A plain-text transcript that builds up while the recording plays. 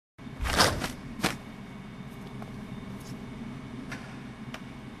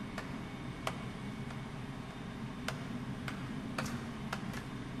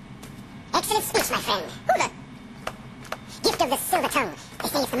Excellent speech, my friend. Who the? Gift of the silver tongue. They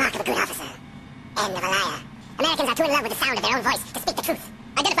say it's the mark of a good officer. End of a liar. Americans are too in love with the sound of their own voice to speak the truth.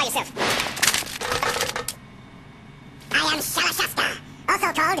 Identify yourself. I am Shalashasta,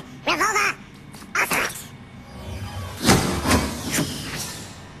 also called Revolver Ocelot.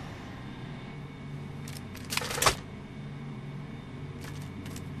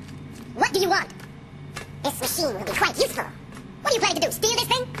 What do you want? This machine will be quite useful. What are you planning to do? Steal this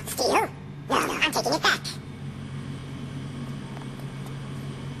thing? Steal? No, I'm taking it back.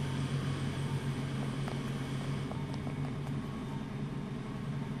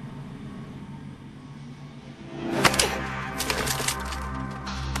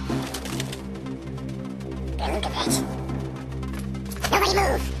 Look at that. Nobody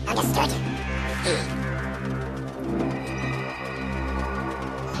move. Understood?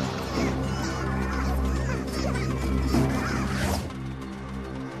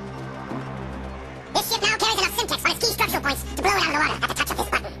 This ship now carries enough syntax on its key structural points to blow it out of the water at the touch of this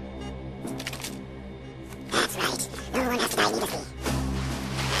button. That's right. No one has to die needlessly.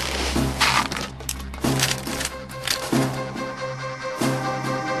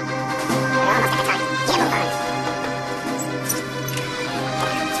 We're almost at the target. Get a move on.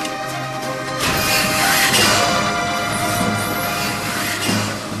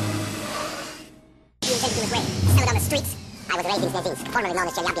 You intend to do his way. Sell it on the streets. I was raised in Zezinsk, formerly known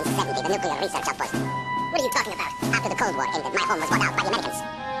as Chelyabinsk 70, the nuclear research outpost. What are you talking about? After the Cold War ended, my home was bought out by the Americans.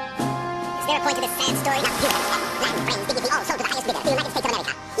 Is there a point to this sad story? Not you, land, brains, dignity, all sold to the highest bidder, the United States of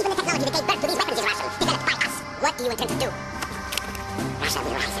America. Even the technology that gave birth to these weapons is Russian, developed by us. What do you intend to do? Russia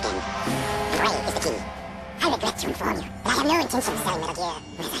will rise again. Gray is the key. I regret to inform you, but I have no intention of selling Metal Gear.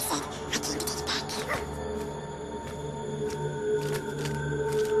 As I said, I came to take it back.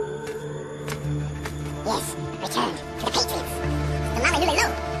 Yes, return to the Patriots. The Mama Lulu.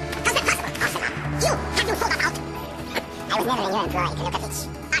 How's that possible? Ocelot. You! Have you sold us out? I was never in your employ, Kanukovich.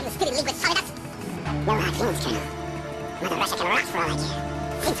 Are you still in league with Solidas? No hard feelings, Colonel. Mother Russia can rot for all I care.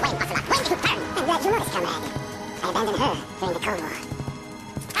 Since when, Ocelot? When did you turn? I'm glad you noticed, comrade. I abandoned her during the Cold War.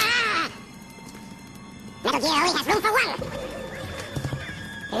 Ah! Metal Gear only has room for one!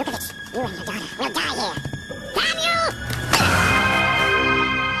 Kanukovich, you and your daughter will die here. Damn you!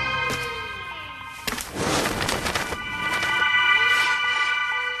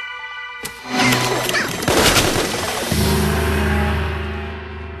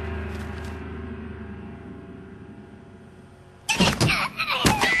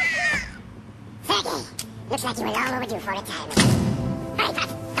 Looks like you were long overdue for retirement. Hurry, Pat!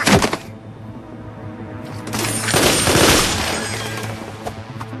 Go!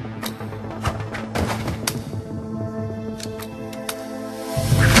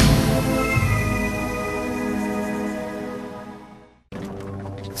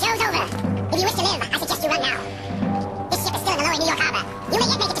 Show's over. If you wish to live, I suggest you run now. This ship is still in the lower New York harbor. You may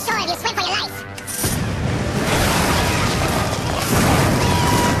yet make it to shore if you swim for your life.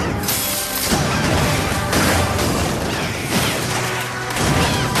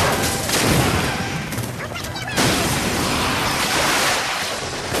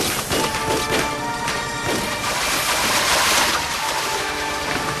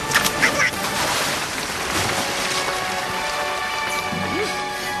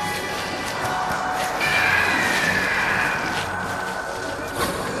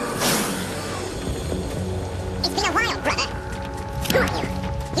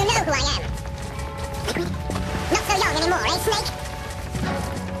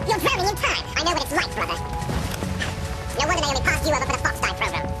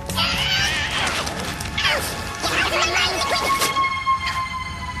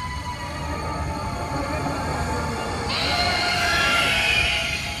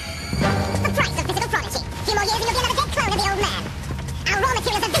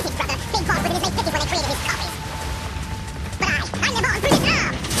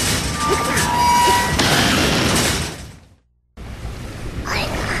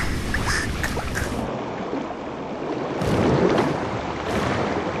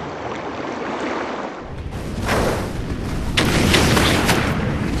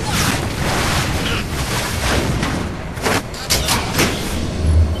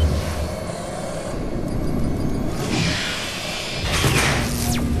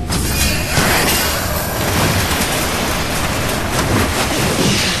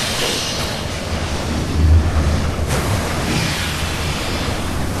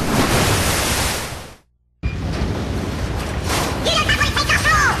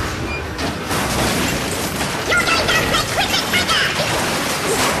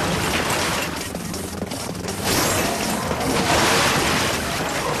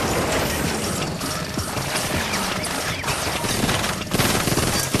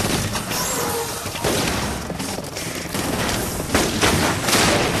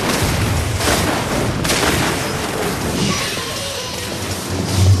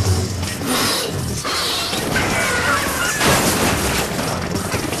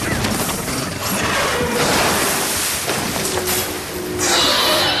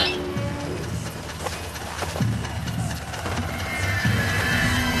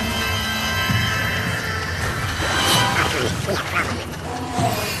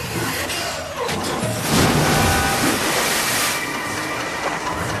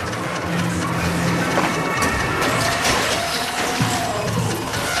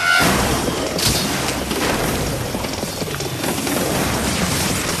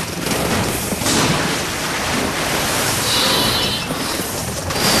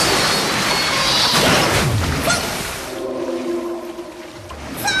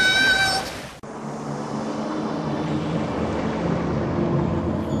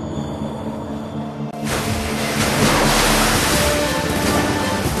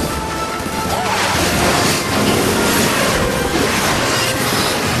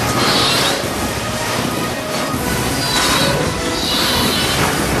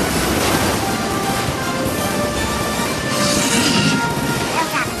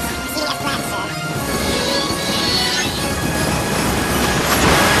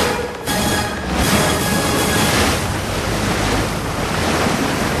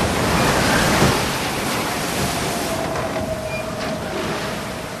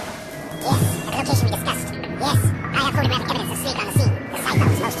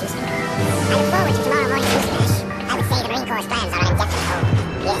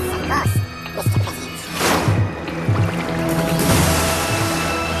 Yes, of course.